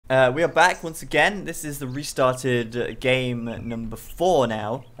We are back once again. This is the restarted game number 4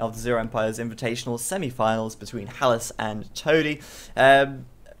 now of the Zero Empires Invitational semi-finals between Hallis and Toady.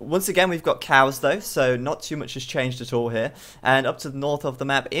 Once again, we've got cows though, so not too much has changed at all here. And up to the north of the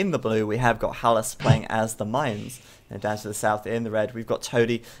map in the blue, we have got Hallis playing as the Mayans. And down to the south in the red, we've got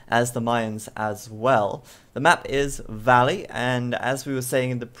Toady as the Mayans as well. The map is Valley, and as we were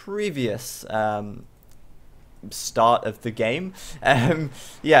saying in the previous start of the game,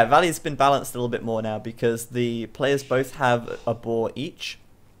 yeah, Valley's been balanced a little bit more now because the players both have a boar each,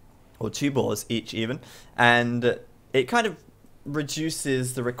 or 2 boars each even, and it kind of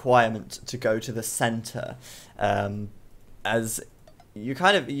reduces the requirement to go to the center, as you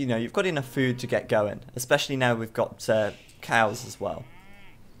kind of, you know, you've got enough food to get going, especially now we've got cows as well.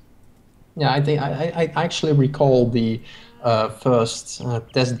 Yeah, I think I actually recall the first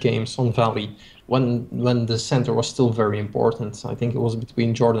test games on Valley when the center was still very important. I think it was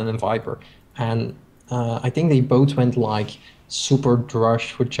between Jordan and Viper, and I think they both went like super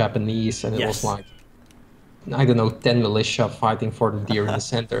drush with Japanese, and it was like, I don't know, 10 militia fighting for the deer in the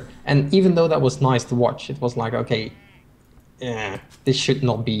center. And even though that was nice to watch, it was like, okay, yeah, this should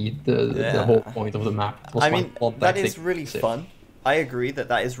not be the whole point of the map. I mean, that is really fun. I agree that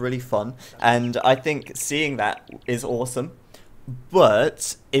that is really fun, and I think seeing that is awesome.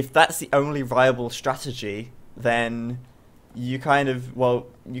 But if that's the only viable strategy, then you kind of, well,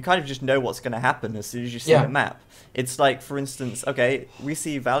 you kind of just know what's going to happen as soon as you see the map. It's like, for instance, okay, we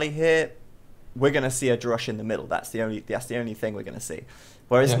see Valley here, we're going to see a drush in the middle. That's the only thing we're going to see.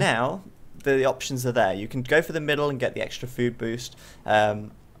 Whereas now, the options are there. You can go for the middle and get the extra food boost.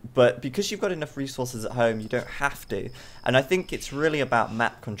 But because you've got enough resources at home, you don't have to. And I think it's really about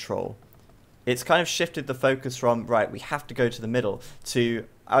map control. It's kind of shifted the focus from, right, we have to go to the middle, to,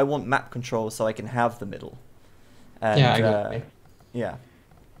 I want map control so I can have the middle. And, yeah, exactly. Yeah.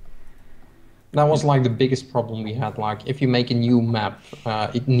 That was like the biggest problem we had. Like, if you make a new map,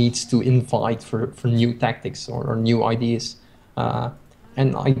 it needs to invite for new tactics or new ideas.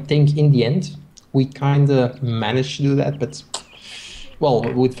 And I think in the end, we kind of managed to do that, but... Well,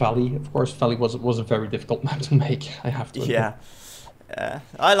 with Valley, of course, Valley was a very difficult map to make, I have to admit. Yeah,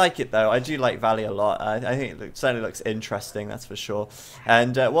 I like it though. I do like Valley a lot. I think it certainly looks interesting, that's for sure.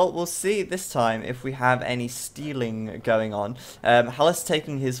 And, well, we'll see this time if we have any stealing going on. Hallis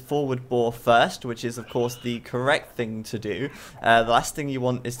taking his forward boar first, which is, of course, the correct thing to do. The last thing you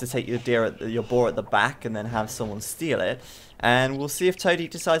want is to take your boar at the back and then have someone steal it. And we'll see if Toady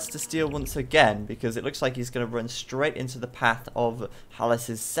decides to steal once again, because it looks like he's going to run straight into the path of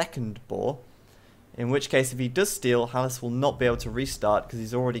Hallis' second boar. In which case, if he does steal, Hallis will not be able to restart because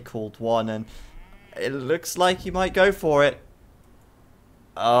he's already called one, and it looks like he might go for it.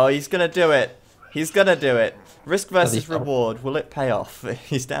 Oh, he's going to do it. He's going to do it. Risk versus reward. Will it pay off?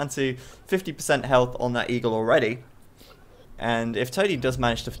 He's down to 50% health on that eagle already. And if Toady does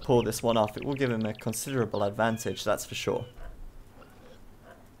manage to pull this one off, it will give him a considerable advantage, that's for sure.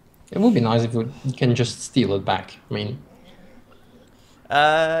 It would be nice if you can just steal it back. I mean...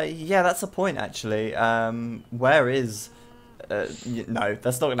 yeah, that's a point, actually. Where is... no,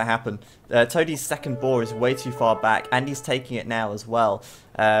 that's not going to happen. Toady's second boar is way too far back, and he's taking it now as well.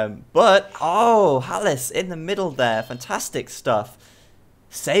 But, oh, Hallis in the middle there. Fantastic stuff.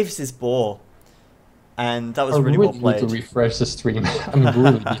 Saves his boar. And that was really well played. To refresh the stream. I'm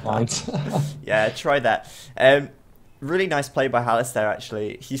really behind. Yeah, try that. Really nice play by Hallis there,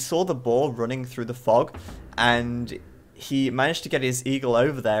 actually. He saw the boar running through the fog, and he managed to get his eagle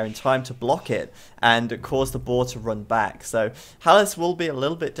over there in time to block it and cause the boar to run back. So Hallis will be a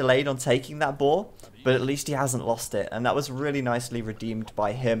little bit delayed on taking that boar, but at least he hasn't lost it, and that was really nicely redeemed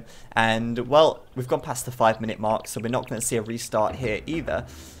by him. And, well, we've gone past the 5-minute mark, so we're not going to see a restart here either,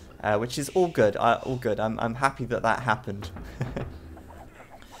 which is all good. All good. I'm happy that that happened.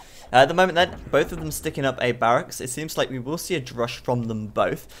 At the moment then, both of them sticking up a barracks. It seems like we will see a drush from them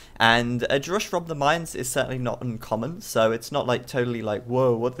both. And a drush from the mines is certainly not uncommon. So it's not like totally like,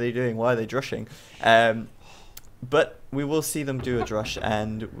 whoa, what are they doing? Why are they drushing? But we will see them do a drush,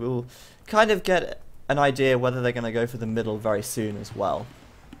 and we'll kind of get an idea whether they're going to go for the middle very soon as well.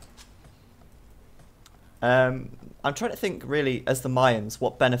 I'm trying to think really, as the Mayans,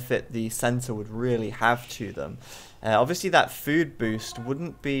 what benefit the center would really have to them. Obviously that food boost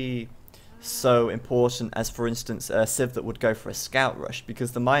wouldn't be so important as, for instance, a Civ that would go for a scout rush,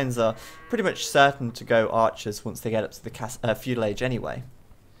 because the Mayans are pretty much certain to go archers once they get up to the feudal age anyway.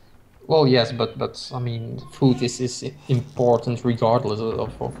 Well, yes, but I mean, food is important regardless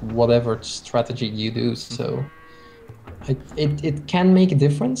of whatever strategy you do, so it can make a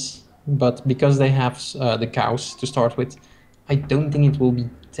difference. But because they have the cows to start with, I don't think it will be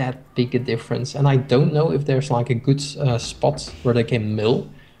that big a difference. And I don't know if there's like a good spot where they can mill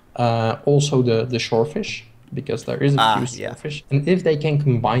also the shorefish, because there is a few Yeah. shorefish. And if they can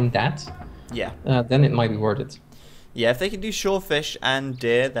combine that, Yeah. then it might be worth it. Yeah, if they can do shorefish and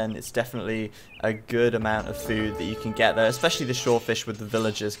deer, then it's definitely a good amount of food that you can get there, especially the shorefish with the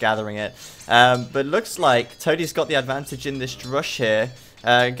villagers gathering it. But looks like Toady's got the advantage in this rush here.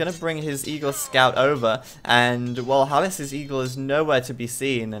 Gonna bring his Eagle Scout over, and well, Hallis's Eagle is nowhere to be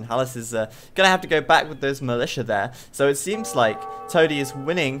seen, and Hallis is gonna have to go back with those militia there. So it seems like Toady is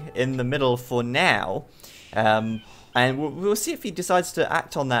winning in the middle for now. And we'll see if he decides to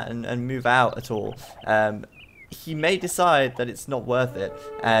act on that and move out at all. He may decide that it's not worth it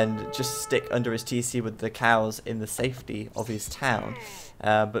and just stick under his TC with the cows in the safety of his town.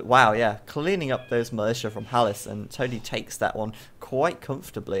 But wow, yeah, cleaning up those militia from Hallis, and Toady takes that one quite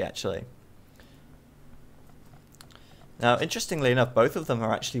comfortably, actually. Now, interestingly enough, both of them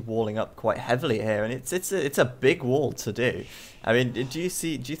are actually walling up quite heavily here, and it's a big wall to do. I mean, do you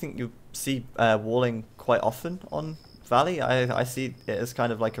think you see walling quite often on Valley? I see it as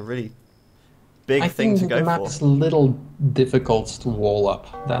kind of like a really big thing to go for. I think the map is a little difficult to wall up.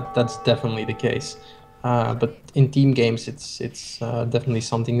 That's definitely the case. But in team games, it's definitely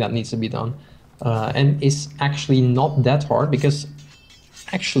something that needs to be done, and is actually not that hard, because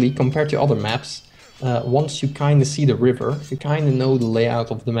actually compared to other maps, once you kind of see the river, you kind of know the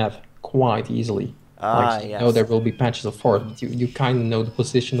layout of the map quite easily. Like, you know there will be patches of forest, but you kind of know the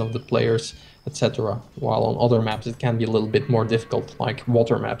position of the players, etc. While on other maps it can be a little bit more difficult, like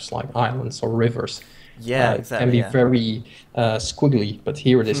water maps, like islands or rivers. Yeah, exactly. It can be very squiggly, but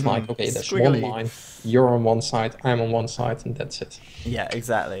here it is like, okay, there's one line, you're on one side, I'm on one side, and that's it. Yeah,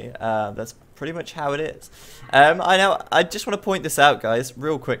 exactly. That's pretty much how it is. I just want to point this out, guys,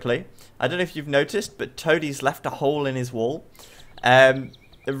 real quickly. I don't know if you've noticed, but Toady's left a hole in his wall.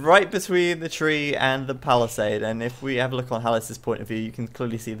 Right between the tree and the palisade, and if we have a look on Hallis's point of view, you can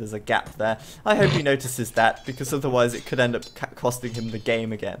clearly see there's a gap there. I hope he notices that, because otherwise it could end up costing him the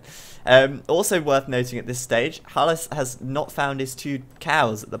game again. Also worth noting at this stage, Hallis has not found his 2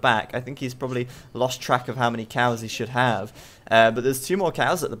 cows at the back. I think he's probably lost track of how many cows he should have. But there's 2 more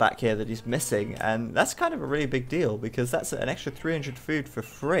cows at the back here that he's missing, and that's kind of a really big deal, because that's an extra 300 food for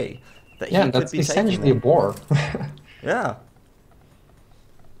free that he could be taking. Yeah, that's essentially a boar. Yeah.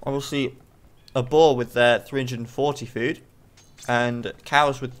 Obviously, a boar with 340 food and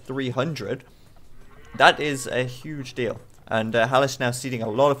cows with 300. That is a huge deal. And Hallis now seeding a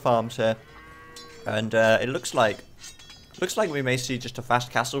lot of farms here, and it looks like we may see just a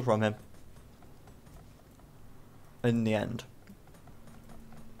fast castle from him in the end.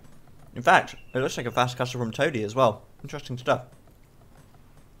 In fact, it looks like a fast castle from Toady as well. Interesting stuff.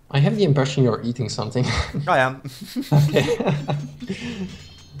 I have the impression you're eating something. I am. Okay.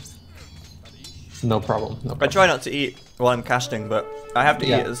 No problem. I try not to eat while I'm casting, but I have to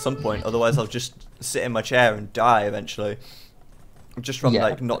eat at some point, otherwise I'll just sit in my chair and die eventually. Just from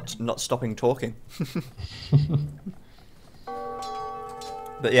like not stopping talking.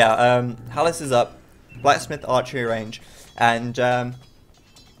 But yeah, Hallis is up, blacksmith archery range, and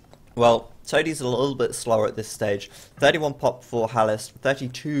well, Toady's a little bit slower at this stage. 31 pop for Hallis,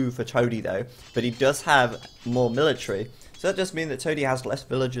 32 for Toady though, but he does have more military. So that does mean that Toady has less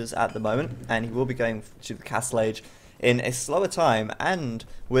villagers at the moment, and he will be going to the Castle Age in a slower time and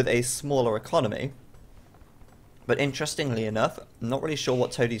with a smaller economy. But interestingly enough, I'm not really sure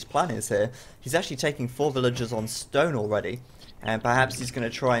what Toady's plan is here. He's actually taking 4 villagers on stone already, and perhaps he's going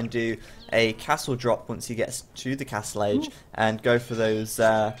to try and do a castle drop once he gets to the Castle Age and go for those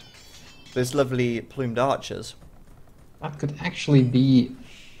lovely plumed archers. That could actually be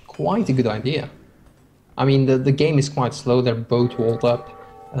quite a good idea. I mean, the game is quite slow. They're both walled up,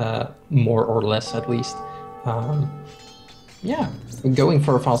 more or less at least. Yeah, going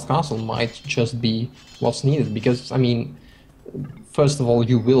for a fast castle might just be what's needed, because, I mean, first of all,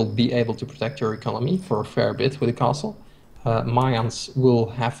 you will be able to protect your economy for a fair bit with a castle. Mayans will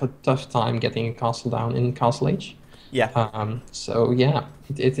have a tough time getting a castle down in Castle Age. Yeah. So, yeah,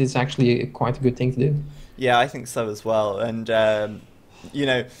 it is actually quite a good thing to do. Yeah, I think so as well. And, you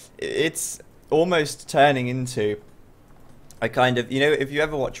know, it's almost turning into a kind of, you know, if you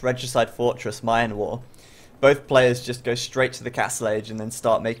ever watch Regicide Fortress Mayan War, both players just go straight to the Castle Age and then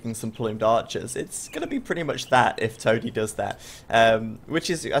start making some plumed archers. It's going to be pretty much that if Toady does that,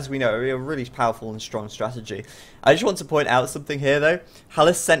 which is, as we know, a really powerful and strong strategy. I just want to point out something here, though.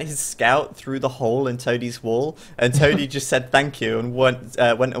 Hallis sent his scout through the hole in Toady's wall, and Toady just said thank you and went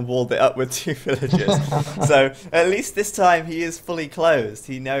and walled it up with 2 villagers. So at least this time he is fully closed.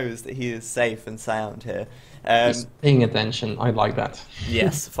 He knows that he is safe and sound here. He's paying attention. I like that.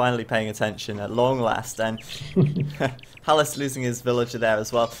 Yes, finally paying attention at long last, and Hallis losing his villager there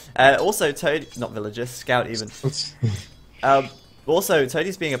as well. Also, Toady, not villager, scout even. Um, Also,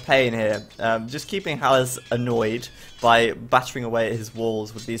 Toady's being a pain here, just keeping Hallis annoyed by battering away at his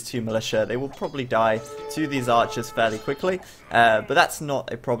walls with these two militia. They will probably die to these archers fairly quickly, but that's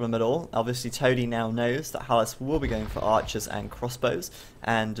not a problem at all. Obviously, Toady now knows that Hallis will be going for archers and crossbows,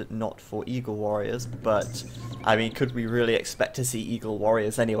 and not for eagle warriors, but, I mean, could we really expect to see eagle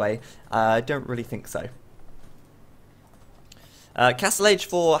warriors anyway? I don't really think so. Castle Age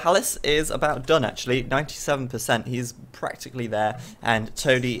for Hallis is about done actually, 97%, he's practically there, and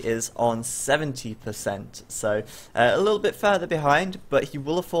Toady is on 70%, so a little bit further behind, but he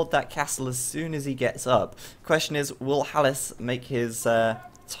will afford that castle as soon as he gets up. Question is, will Hallis make his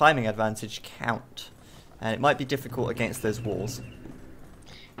timing advantage count? And it might be difficult against those walls.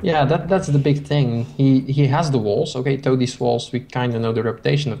 Yeah, that's the big thing. He has the walls. Okay, Toady's walls, we kind of know the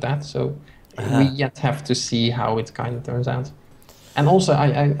reputation of that, so we yet have to see how it kind of turns out. And also,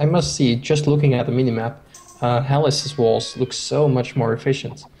 I must see, just looking at the minimap, Hallis's walls look so much more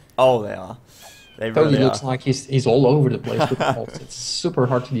efficient. Oh, they are. They Toady really looks are. like he's all over the place with the walls. It's super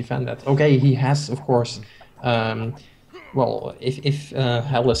hard to defend that. Okay, he has, of course, well, if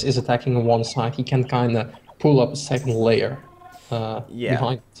Hallis is attacking on one side, he can kind of pull up a second layer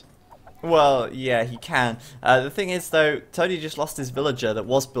behind it. Well, yeah, he can. The thing is, though, Toady just lost his villager that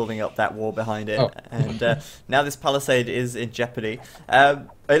was building up that wall behind it, and now this palisade is in jeopardy.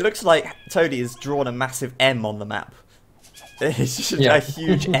 It looks like Toady has drawn a massive M on the map. It's just a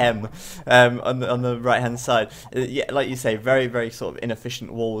huge M on the right-hand side. Yeah, like you say, very, very sort of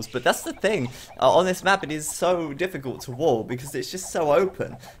inefficient walls. But that's the thing. On this map, it is so difficult to wall because it's just so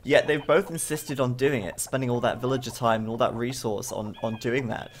open. Yet they've both insisted on doing it, spending all that villager time and all that resource on doing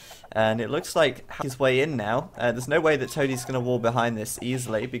that. And it looks like his way in now. There's no way that Toady's going to wall behind this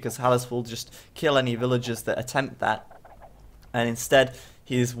easily because Hallis will just kill any villagers that attempt that. And instead,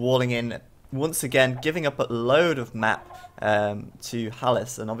 he's walling in once again, giving up a load of map to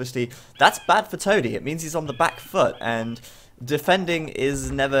Hallis. And obviously, that's bad for Toady. It means he's on the back foot. And defending is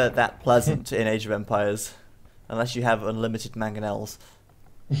never that pleasant in Age of Empires. Unless you have unlimited mangonels.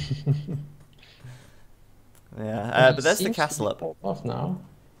 Yeah, but there's the castle up. Off now.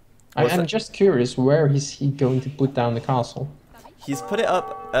 I'm just curious, where is he going to put down the castle? He's put it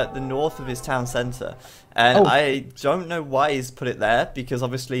up at the north of his town centre, and I don't know why he's put it there, because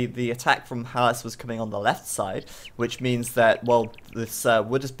obviously the attack from Hallis was coming on the left side, which means that, well, this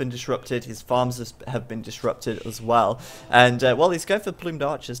wood has been disrupted, his farms have been disrupted as well, and, well, he's going for plumed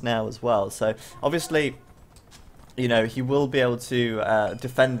archers now as well, so obviously, you know, he will be able to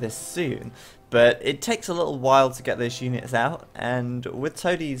defend this soon. But it takes a little while to get those units out, and with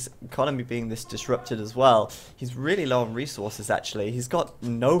Toady's economy being this disrupted as well, he's really low on resources actually. He's got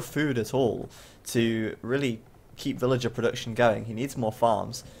no food at all to really keep villager production going. He needs more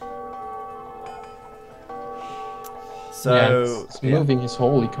farms. So it's moving his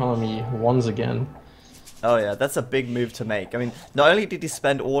whole economy once again. Oh yeah, that's a big move to make. I mean, not only did he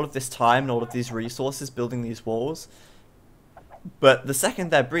spend all of this time and all of these resources building these walls, but the second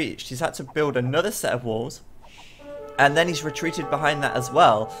they're breached, he's had to build another set of walls, and then he's retreated behind that as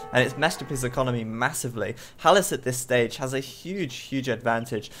well, and it's messed up his economy massively. Hallis at this stage has a huge, huge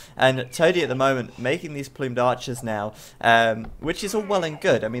advantage, and Toady at the moment making these plumed archers now, which is all well and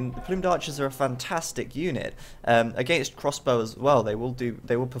good. I mean, the plumed archers are a fantastic unit. Against crossbow as well, they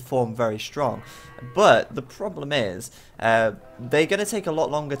will perform very strong. But the problem is, they're going to take a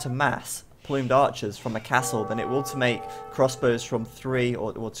lot longer to mass plumed archers from a castle than it will to make crossbows from 3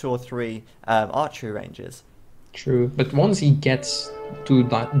 or 2 or 3 archery ranges. True, but once he gets to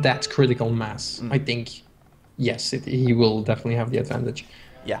that critical mass, I think, yes, he will definitely have the advantage.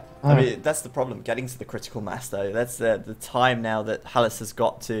 Yeah, I mean, that's the problem, getting to the critical mass though. That's the time now that Hallis has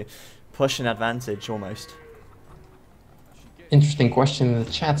got to push an advantage almost. Interesting question in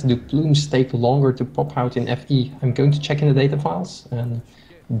the chat. Do plumes take longer to pop out in FE? I'm going to check in the data files and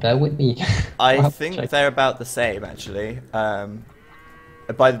bear with me. I think they're about the same, actually.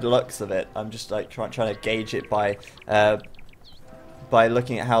 By the looks of it, I'm just like trying to gauge it by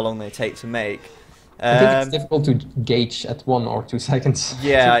looking at how long they take to make. I think it's difficult to gauge at 1 or 2 seconds.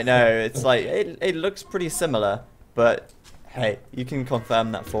 Yeah, I know. It's like it looks pretty similar, but hey, you can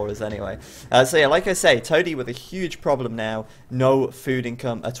confirm that for us anyway. So yeah, like I say, Toady with a huge problem now, no food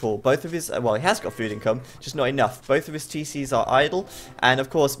income at all. Both of his, well, he has got food income, just not enough. Both of his TCs are idle, and of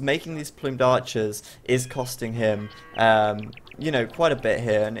course, making these plumed archers is costing him, you know, quite a bit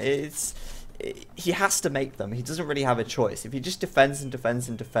here, and he has to make them. He doesn't really have a choice. If he just defends and defends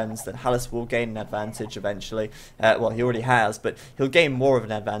and defends, then Hallis will gain an advantage eventually. Well, he already has, but he'll gain more of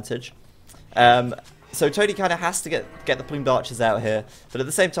an advantage. So Toady kind of has to get the plumed archers out here, but at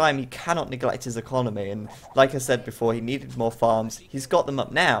the same time, he cannot neglect his economy. And like I said before, he needed more farms. He's got them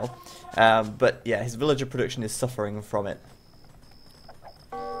up now, but yeah, his villager production is suffering from it.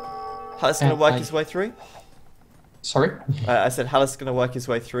 Hallis going to work his way through? Sorry? I said Hallis is going to work his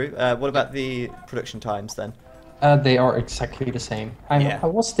way through. What about the production times then? They are exactly the same. I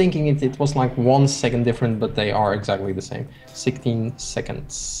was thinking it was like 1 second different, but they are exactly the same. 16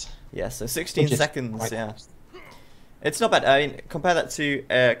 seconds. Yeah, so 16 seconds, yeah. It's not bad. I mean, compare that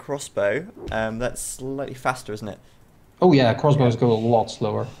to crossbow. That's slightly faster, isn't it? Oh yeah, crossbows go a lot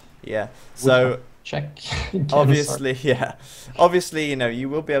slower. Yeah, so... Check. Obviously, yeah. Obviously, you know, you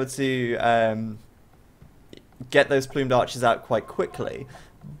will be able to get those plumed archers out quite quickly,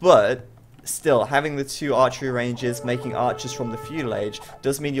 but still, having the 2 archery ranges, making archers from the feudal age,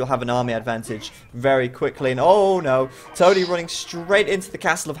 does mean you'll have an army advantage very quickly. And oh no, Toady running straight into the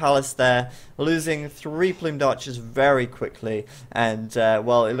castle of Hallis there, losing 3 plumed archers very quickly. And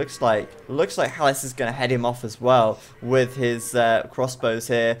well, it looks like Hallis is going to head him off as well with his crossbows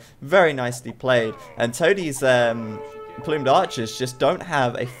here. Very nicely played. And Toady's plumed archers just don't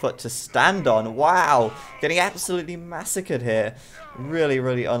have a foot to stand on. Wow, getting absolutely massacred here. Really,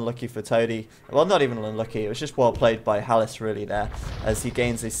 really unlucky for Toady. Well, not even unlucky. It was just well played by Hallis, really, there, as he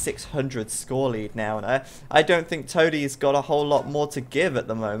gains a 600 score lead now. And I don't think Toady's got a whole lot more to give at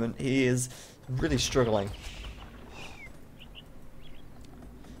the moment. He is really struggling.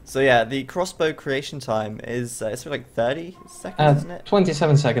 So yeah, the crossbow creation time is it's like 30 seconds, isn't it?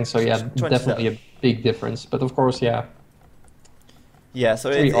 27 seconds. So yeah, 27. definitely a big difference. But of course, yeah. Yeah,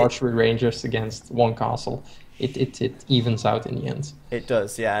 so 3 archery rangers against 1 castle. It evens out in the end. It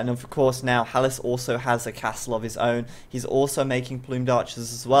does, yeah. And of course now Hallis also has a castle of his own. He's also making plumed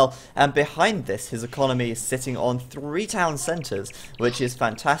archers as well. And behind this, his economy is sitting on 3 town centres, which is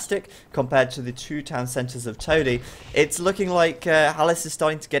fantastic compared to the 2 town centres of Toady. It's looking like Hallis is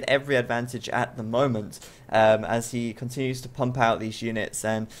starting to get every advantage at the moment as he continues to pump out these units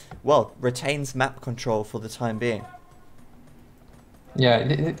and, well, retains map control for the time being. Yeah,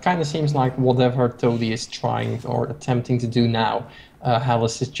 it kind of seems like whatever Toady is trying or attempting to do now,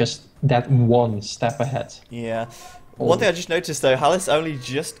 Hallis is just that 1 step ahead. Yeah. One thing I just noticed though, Hallis only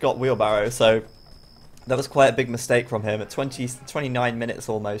just got wheelbarrow, so that was quite a big mistake from him at 29 minutes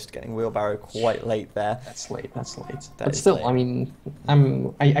almost, getting wheelbarrow quite late there. That's late, that's late. But still, late. I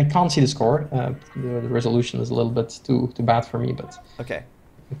mean, I can't see the score. The resolution is a little bit too bad for me, but... Okay.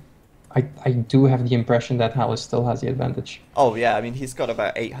 I do have the impression that Hallis still has the advantage. Oh yeah, I mean he's got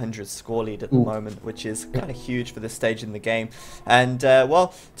about 800 score lead at the moment, which is kind of huge for this stage in the game. And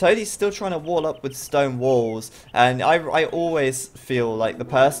well, Toady's still trying to wall up with stone walls, and I always feel like the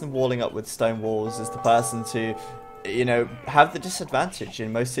person walling up with stone walls is the person to, you know, have the disadvantage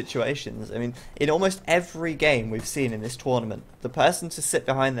in most situations. I mean, in almost every game we've seen in this tournament, the person to sit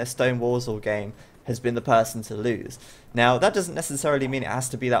behind their stone walls all game has been the person to lose. Now, that doesn't necessarily mean it has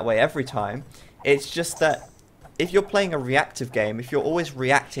to be that way every time. It's just that if you're playing a reactive game, if you're always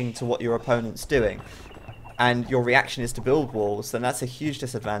reacting to what your opponent's doing, and your reaction is to build walls, then that's a huge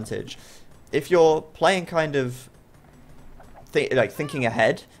disadvantage. If you're playing kind of thinking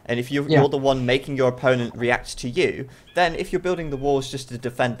ahead, and if you're the one making your opponent react to you, then if you're building the walls just to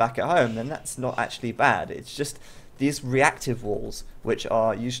defend back at home, then that's not actually bad. It's just these reactive walls, which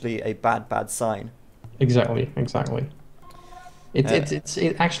are usually a bad sign. Exactly. It's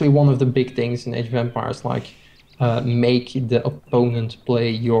actually one of the big things in Age of Empires, like make the opponent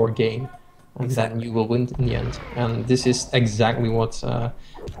play your game, and then you will win in the end. And this is exactly what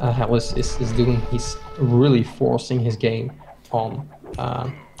Hallis is doing. He's really forcing his game on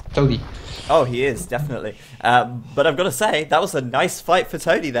Toady. Oh, he is, definitely. But I've got to say, that was a nice fight for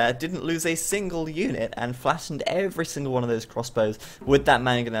Toady there. Didn't lose a single unit and flattened every single one of those crossbows with that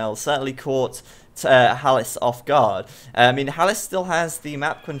mangonel. Certainly caught Hallis off guard. I mean, Hallis still has the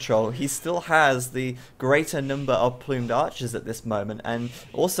map control. He still has the greater number of plumed archers at this moment. And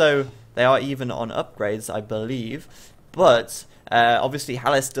also, they are even on upgrades, I believe. But... obviously,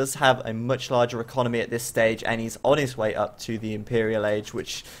 Hallis does have a much larger economy at this stage, and he's on his way up to the Imperial Age,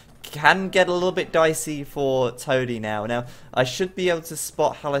 which can get a little bit dicey for Toady now. Now, I should be able to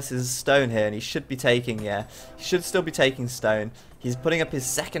spot Hallis's stone here, and he should be taking, he should still be taking stone. He's putting up his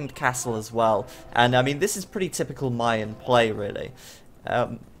 2nd castle as well, and I mean, this is pretty typical Mayan play, really.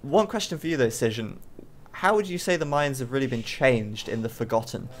 One question for you, though, Cision. How would you say the Mayans have really been changed in the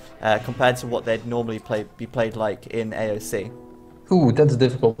Forgotten compared to what they'd normally be played like in AOC? Ooh, that's a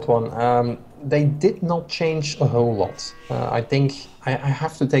difficult one. They did not change a whole lot. I think I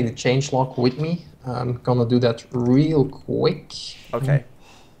have to take the change log with me. I'm gonna do that real quick. Okay.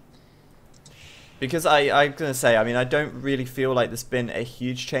 Because I'm going to say, I mean, I don't really feel like there's been a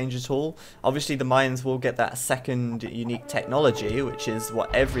huge change at all. Obviously, the Mayans will get that second unique technology, which is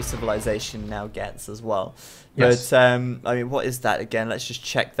what every civilization now gets as well. Yes. But, I mean, what is that again? Let's just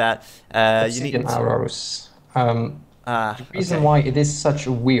check that. Obsidian arrows. The reason Okay. why it is such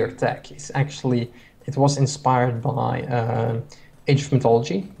a weird tech is actually it was inspired by Age of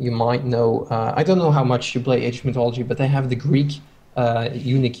Mythology. You might know, I don't know how much you play Age of Mythology, but they have the Greek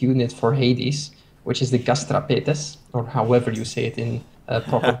unique unit for Hades, which is the Gastrapetes, or however you say it in a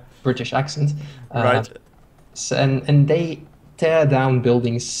proper British accent. Right. And they tear down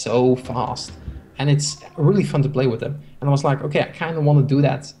buildings so fast, and it's really fun to play with them. And I was like, okay, I kind of want to do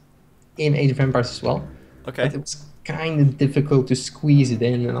that in Age of Empires as well, Okay. but it was kind of difficult to squeeze it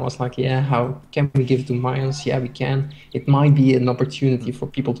in. And I was like, yeah, how can we give it to Mayans? Yeah, we can. It might be an opportunity for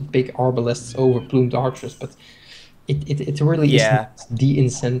people to pick arbalests over plumed archers, but it really isn't Yeah. the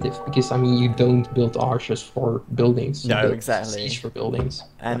incentive, because I mean you don't build archers for buildings, you No, build exactly. siege for buildings.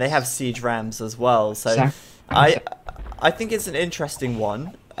 And they have siege rams as well. So Exactly. I think it's an interesting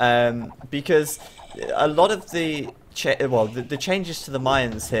one, because a lot of the the changes to the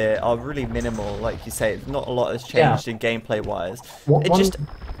Mayans here are really minimal. Like you say, not a lot has changed in gameplay wise.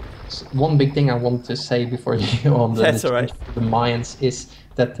 One big thing I want to say before you go on the That's all change right. for the Mayans is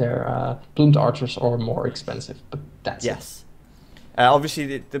that their plumed archers are more expensive, but that's it. Yes.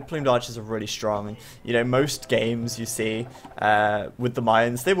 Obviously, the plumed archers are really strong, and you know most games you see with the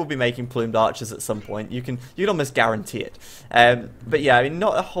Mayans, they will be making plumed archers at some point. You can almost guarantee it. But yeah, I mean,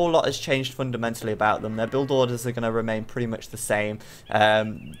 not a whole lot has changed fundamentally about them. Their build orders are going to remain pretty much the same.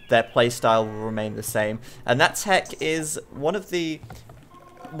 Their playstyle will remain the same, and that tech is one of the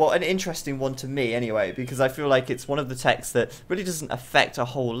an interesting one to me anyway, because I feel like it's one of the techs that really doesn't affect a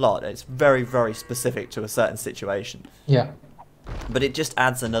whole lot. It's very, very specific to a certain situation. Yeah. But it just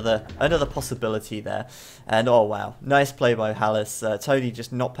adds another possibility there. And oh wow, nice play by Hallis. Toady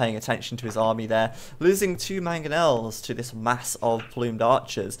just not paying attention to his army there, losing 2 mangonels to this mass of plumed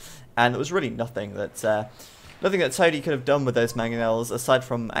archers. And it was really nothing that Toady could have done with those mangonels aside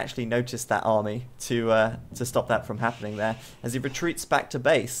from actually notice that army to stop that from happening there, as he retreats back to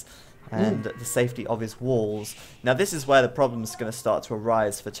base and the safety of his walls. Now this is where the problem's going to start to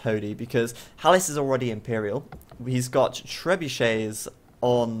arise for Toady, because Hallis is already Imperial. He's got trebuchets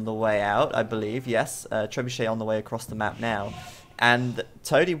on the way out, I believe. Yes, trebuchet on the way across the map now. And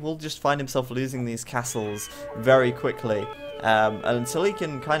Toady will just find himself losing these castles very quickly until he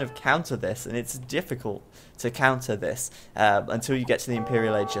can kind of counter this, and it's difficult to counter this until you get to the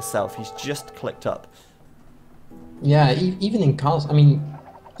Imperial Age yourself. He's just clicked up. Yeah, even in cast, I mean,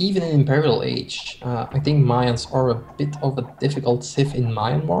 even in Imperial Age, I think Mayans are a bit of a difficult civ in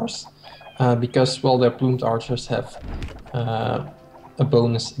Mayan Wars, because, well, their plumed archers have a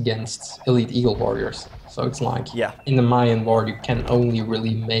bonus against elite eagle warriors. So it's like, in the Mayan War, you can only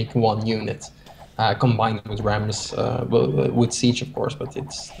really make one unit, combined with rams, with siege, of course, but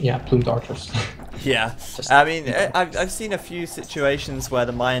it's, plumed archers. Yeah, I mean, I've seen a few situations where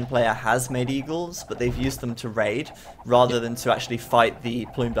the Mayan player has made eagles, but they've used them to raid rather than to actually fight the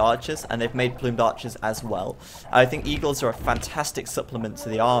plumed archers, and they've made plumed archers as well. I think eagles are a fantastic supplement to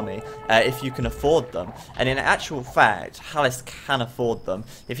the army if you can afford them, and in actual fact, Hallis can afford them.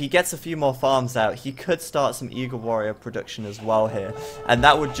 If he gets a few more farms out, he could start some eagle warrior production as well here, and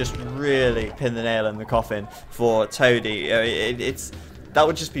that would just really pin the nail in the coffin for Toady. That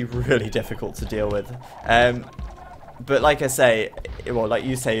would just be really difficult to deal with. But like I say, well, like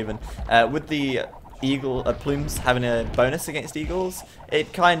you say even, with the eagle plumes having a bonus against eagles,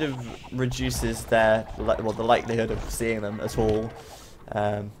 it kind of reduces their, the likelihood of seeing them at all.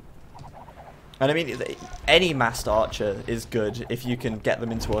 And I mean, any massed archer is good if you can get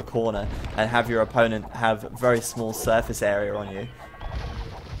them into a corner and have your opponent have very small surface area on you.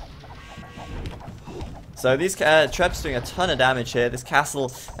 So these Trebs doing a ton of damage here. This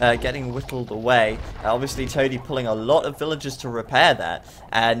castle getting whittled away. Obviously Toady pulling a lot of villagers to repair that,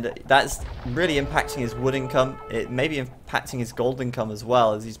 and that's really impacting his wood income. It may be impacting his gold income as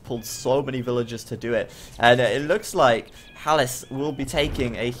well, as he's pulled so many villagers to do it. And it looks like Hallis will be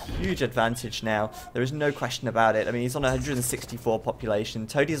taking a huge advantage now. There is no question about it. I mean, he's on 164 population.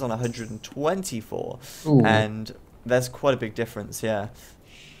 Toady's on 124. Ooh. And there's quite a big difference, yeah.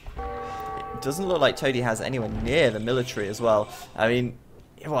 Doesn't look like Toady has anywhere near the military as well. I mean,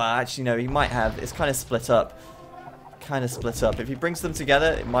 well, actually no, he might have. It's kind of split up. kind of split up. If he brings them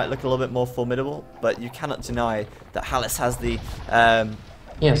together, it might look a little bit more formidable, but you cannot deny that Hallis has the...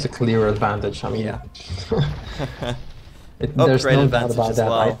 Yeah, it's a clear advantage. I mean, Yeah. there's Upgrade no doubt advantage about as that.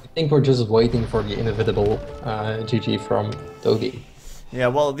 well. I think we're just waiting for the inevitable GG from Toady. Yeah,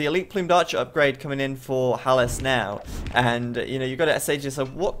 well, the Elite Plumed Archer upgrade coming in for Hallis now, and you know, you've got to say to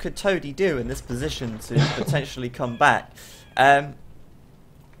yourself, what could Toady do in this position to potentially come back?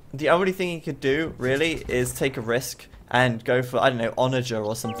 The only thing he could do, really, is take a risk and go for, I don't know, Onager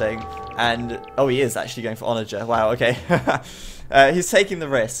or something, and, oh, he is actually going for Onager, wow, okay. He's taking the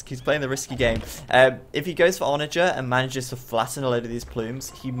risk. He's playing the risky game. If he goes for Onager and manages to flatten a load of these plumes,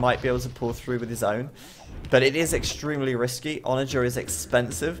 he might be able to pull through with his own. But it is extremely risky. Onager is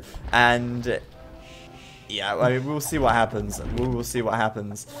expensive, and yeah, I mean, we'll see what happens. We will see what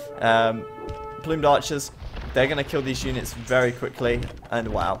happens. Plumed Archers, they're going to kill these units very quickly, and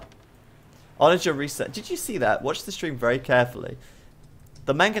wow. Onager reset. Did you see that? Watch the stream very carefully.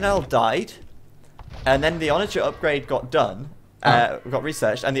 The Mangonel died, and then the Onager upgrade got done. Got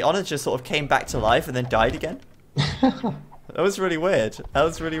researched, and the Onager sort of came back to life and then died again. That was really weird. That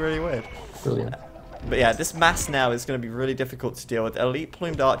was really, really weird. Brilliant. But yeah, this mass now is going to be really difficult to deal with. Elite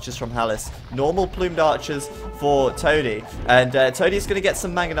Plumed Archers from Hallis, normal Plumed Archers for Toady. And Toady's going to get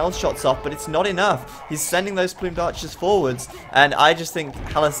some Mangonel shots off, but it's not enough. He's sending those Plumed Archers forwards, and I just think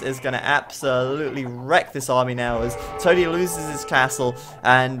Hallis is going to absolutely wreck this army now as Toady loses his castle,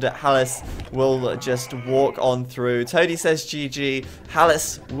 and Hallis will just walk on through. Toady says GG.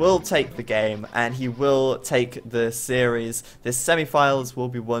 Hallis will take the game, and he will take the series. This semi-finals will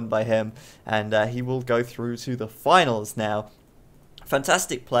be won by him, and he will go through to the finals now.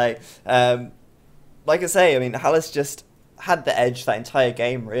 Fantastic play. Like I say, I mean, Hallis just had the edge that entire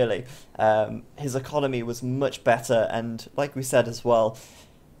game, really. His economy was much better, and like we said as well,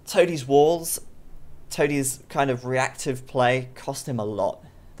 Toady's walls, Toady's kind of reactive play cost him a lot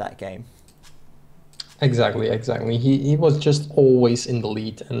that game. Exactly, exactly. He was just always in the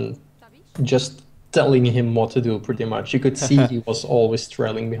lead and just telling him what to do, pretty much. You could see he was always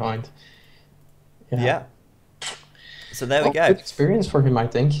trailing behind. Yeah. So there we go. Good experience for him, I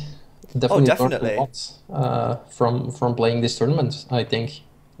think. Definitely. Definitely. Learned a lot, from playing this tournament, I think.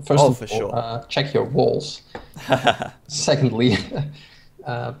 First of all, sure. check your walls. Secondly,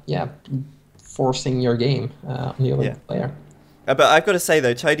 yeah, forcing your game on the other player. But I've got to say,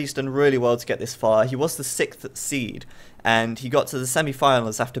 though, Toady's done really well to get this far. He was the 6th seed, and he got to the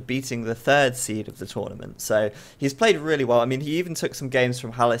semi-finals after beating the 3rd seed of the tournament. So he's played really well. I mean, he even took some games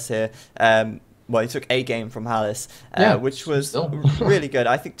from Hallis here. Well, he took a game from Hallis, which was really good.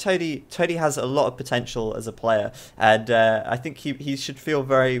 I think Toady has a lot of potential as a player, and I think he should feel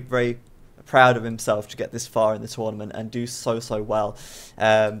very, very proud of himself to get this far in the tournament and do so well.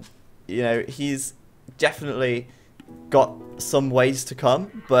 You know, he's definitely got some ways to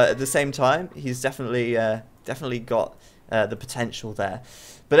come, but at the same time, he's definitely got the potential there.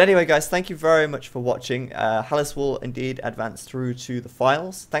 But anyway, guys, thank you very much for watching. Hallis will indeed advance through to the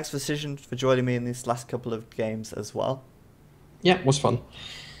finals. Thanks, Precision, for joining me in these last couple of games as well. Yeah, it was fun.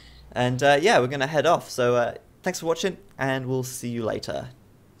 And yeah, we're going to head off. So thanks for watching, and we'll see you later.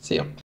 See you.